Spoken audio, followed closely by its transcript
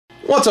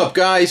What's up,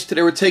 guys?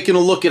 Today we're taking a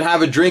look at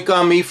Have a Drink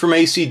on Me from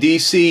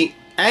AC/DC.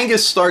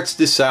 Angus starts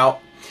this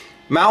out.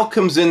 Mal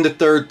comes in the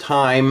third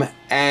time,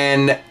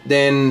 and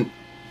then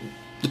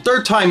the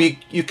third time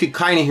you could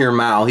kind of hear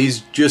Mal. He's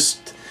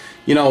just,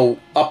 you know,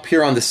 up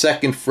here on the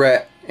 2nd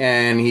fret,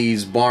 and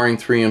he's barring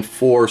 3 and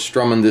 4,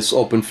 strumming this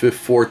open 5th,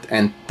 4th,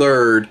 and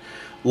 3rd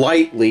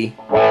lightly.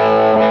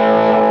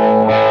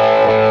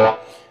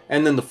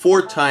 And then the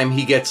 4th time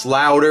he gets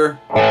louder.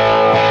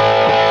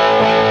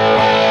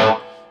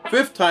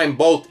 5th time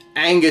both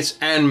Angus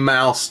and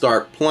Mal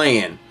start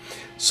playing.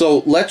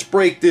 So let's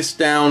break this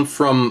down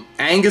from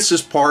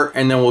Angus's part,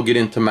 and then we'll get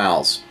into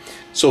Mal's.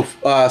 So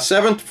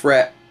 7th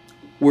fret,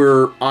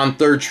 we're on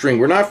 3rd string.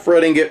 We're not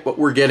fretting it, but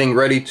we're getting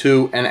ready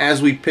to. And as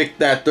we pick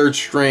that 3rd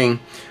string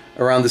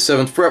around the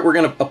 7th fret, we're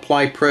going to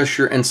apply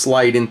pressure and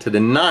slide into the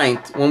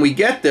 9th. When we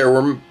get there,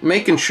 we're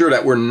making sure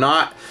that we're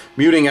not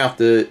muting out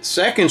the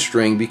 2nd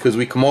string, because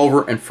we come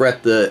over and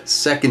fret the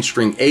 2nd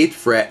string 8th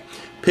fret,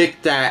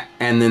 pick that,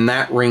 and then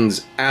that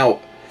rings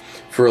out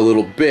for a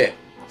little bit.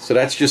 So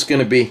that's just going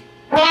to be.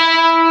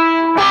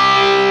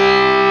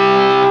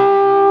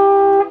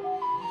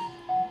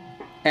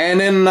 And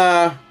then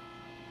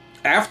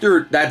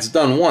after that's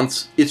done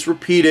once, it's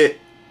repeated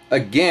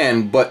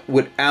again, but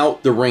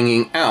without the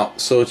ringing out.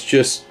 So it's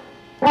just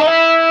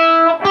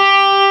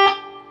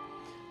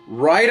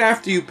right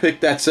after you pick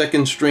that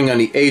 2nd string on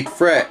the 8th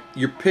fret,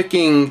 you're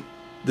picking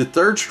the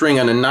 3rd string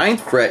on the 9th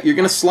fret. You're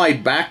going to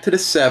slide back to the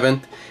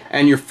 7th,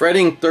 and you're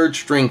fretting 3rd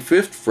string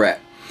 5th fret.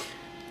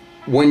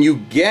 When you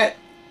get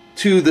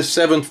to the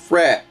 7th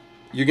fret,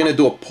 you're going to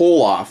do a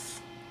pull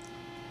off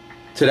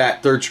to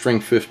that 3rd string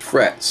 5th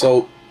fret.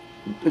 So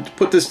to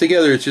put this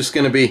together, it's just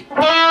going to be.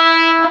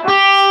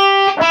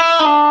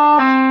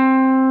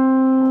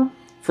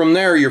 From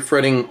there, you're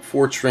fretting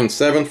 4th string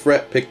 7th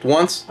fret, picked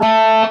once.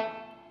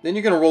 Then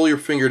you're going to roll your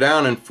finger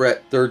down and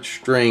fret 3rd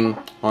string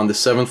on the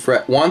 7th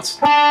fret once.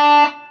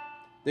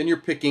 Then you're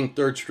picking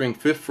 3rd string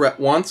 5th fret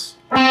once.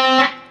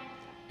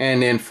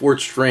 And then 4th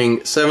string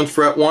 7th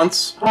fret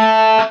once.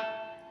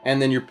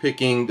 And then you're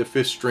picking the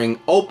 5th string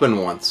open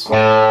once.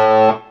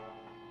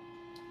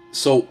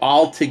 So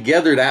all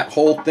together, that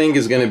whole thing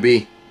is going to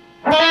be.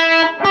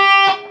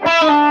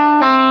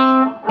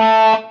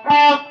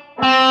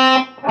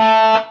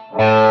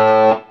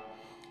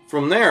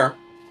 From there,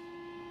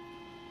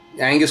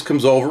 Angus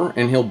comes over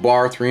and he'll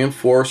bar 3 and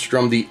 4,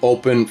 strum the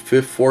open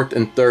 5th, 4th,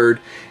 and 3rd,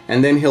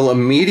 and then he'll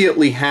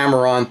immediately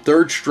hammer on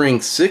 3rd string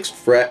 6th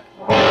fret,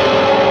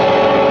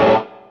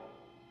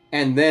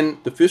 and then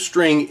the 5th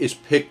string is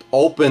picked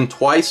open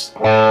twice.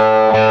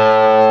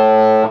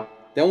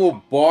 Then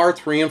we'll bar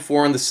 3 and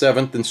 4 on the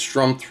 7th and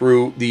strum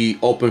through the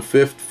open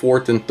 5th,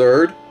 4th, and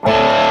 3rd.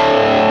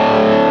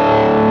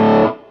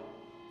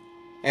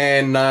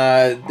 And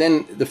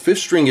then the 5th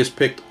string is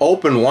picked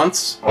open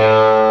once.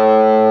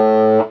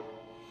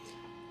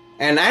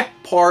 And that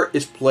part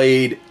is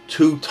played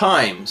 2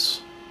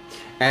 times.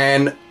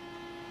 And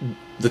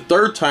the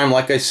 3rd time,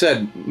 like I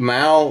said,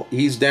 Mal,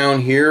 he's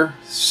down here,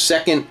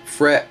 2nd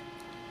fret,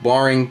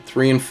 barring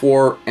 3 and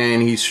 4,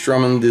 and he's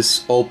strumming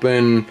this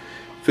open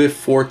 5th,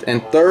 4th,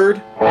 and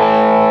 3rd.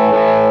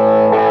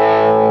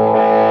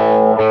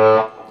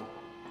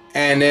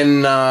 And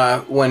then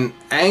when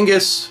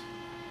Angus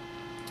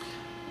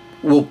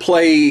will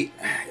play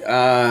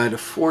the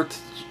 4th,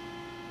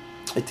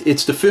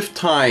 it's the 5th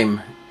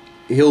time,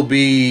 he'll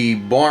be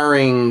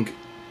barring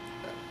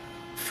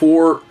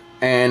 4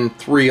 and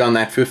 3 on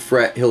that 5th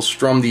fret. He'll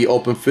strum the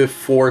open 5th,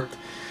 4th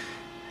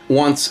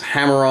once,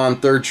 hammer on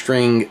 3rd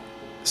string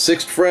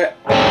 6th fret,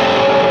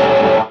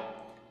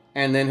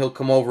 and then he'll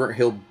come over,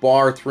 he'll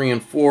bar 3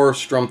 and 4,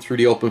 strum through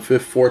the open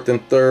 5th, 4th,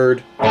 and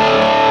 3rd.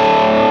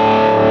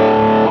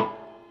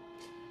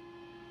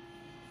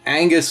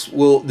 Angus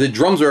will, the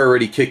drums are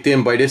already kicked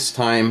in by this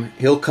time.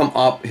 He'll come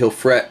up, he'll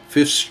fret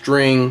 5th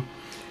string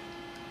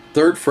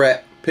 3rd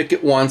fret, pick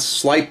it once,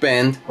 slight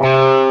bend,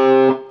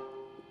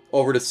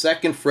 over the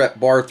 2nd fret,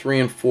 bar 3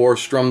 and 4,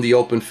 strum the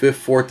open 5th,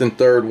 4th, and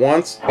 3rd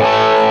once,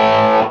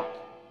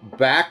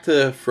 back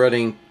to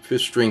fretting 5th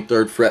string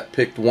 3rd fret,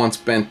 picked once,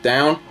 bent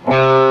down,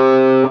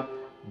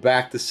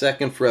 back to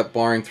 2nd fret,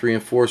 barring 3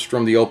 and 4,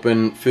 strum the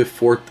open 5th,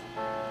 4th,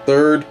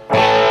 3rd.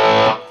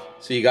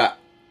 So you got.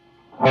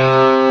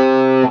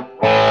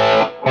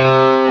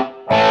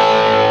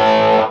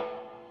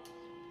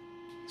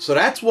 So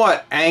that's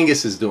what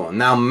Angus is doing.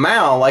 Now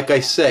Mal, like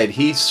I said,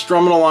 he's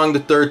strumming along the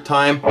 3rd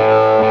time.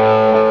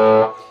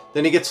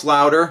 Then he gets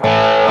louder.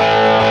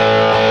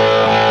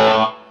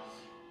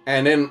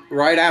 And then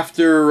right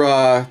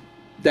after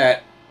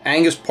that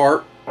Angus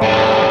part,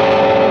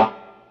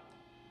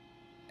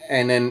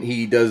 and then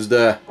he does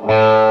the.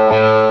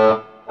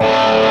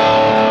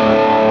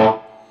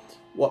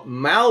 What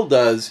Mal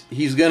does,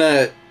 he's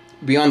gonna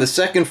be on the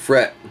 2nd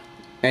fret,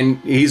 and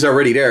he's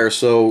already there,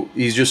 so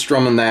he's just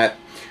strumming that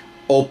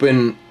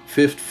open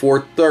 5th,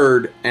 4th,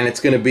 3rd, and it's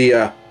going to be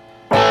a.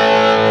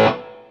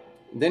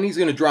 Then he's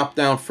going to drop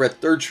down,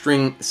 fret 3rd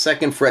string,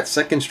 2nd fret,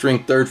 2nd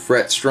string, 3rd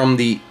fret, strum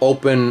the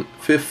open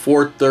 5th,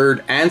 4th,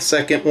 3rd, and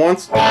 2nd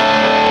once.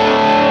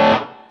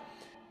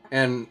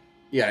 And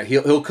yeah,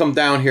 he'll come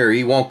down here.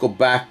 He won't go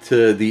back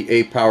to the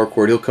A power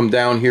chord. He'll come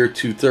down here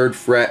to 3rd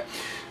fret,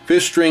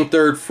 5th string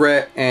 3rd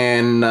fret,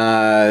 and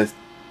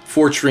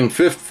 4th string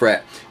 5th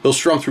fret. He'll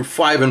strum through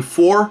 5 and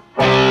 4,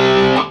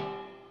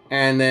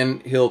 and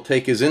then he'll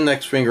take his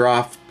index finger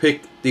off,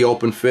 pick the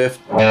open 5th,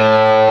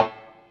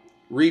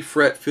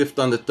 re-fret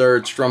 5th on the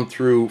 3rd, strum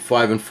through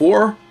 5 and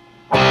 4,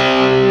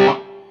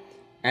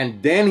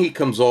 and then he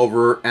comes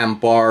over and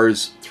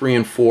bars 3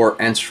 and 4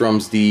 and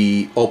strums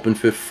the open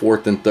 5th,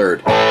 4th, and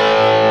 3rd.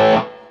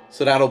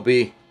 So that'll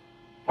be.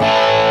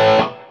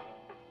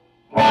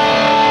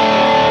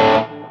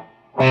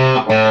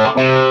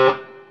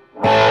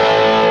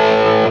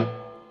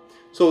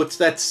 So it's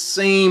that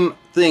same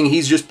thing,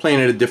 he's just playing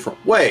it a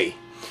different way.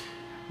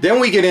 Then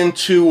we get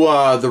into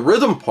the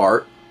rhythm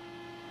part,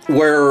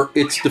 where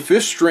it's the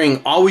 5th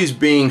string always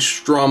being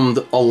strummed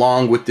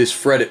along with this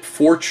fretted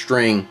 4th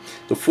string.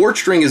 The 4th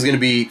string is going to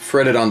be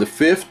fretted on the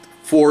 5th,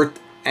 4th,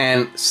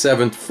 and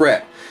 7th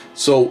fret.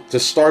 So to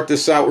start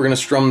this out, we're going to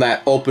strum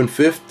that open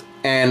 5th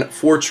and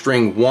 4th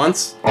string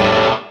once.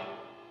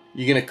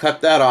 You're going to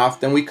cut that off,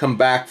 then we come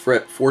back,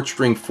 fret 4th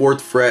string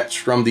 4th fret,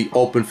 strum the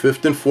open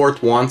 5th and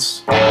 4th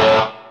once.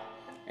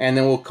 And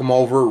then we'll come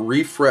over,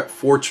 re-fret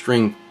 4th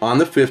string on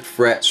the 5th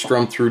fret,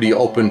 strum through the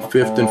open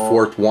 5th and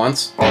 4th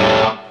once.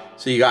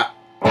 So you got.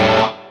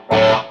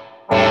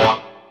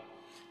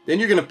 Then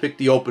you're going to pick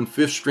the open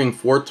 5th string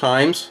 4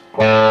 times.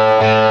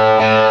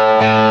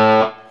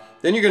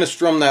 Then you're going to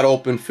strum that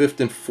open 5th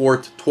and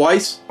 4th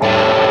twice.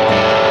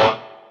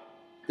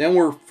 Then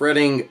we're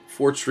fretting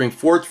 4th string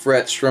 4th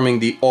fret, strumming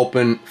the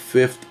open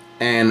 5th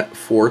and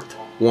 4th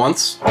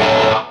once.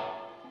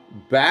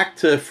 Back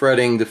to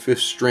fretting the 5th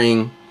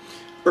string,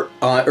 or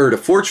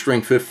the 4th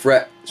string 5th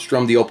fret,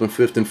 strum the open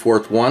 5th and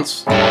 4th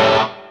once.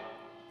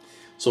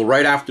 So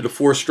right after the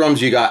 4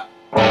 strums, you got.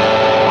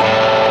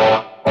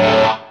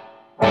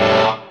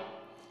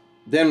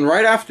 Then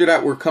right after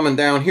that, we're coming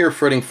down here,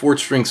 fretting 4th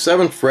string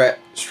 7th fret,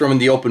 strumming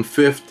the open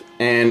 5th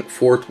and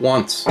 4th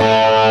once.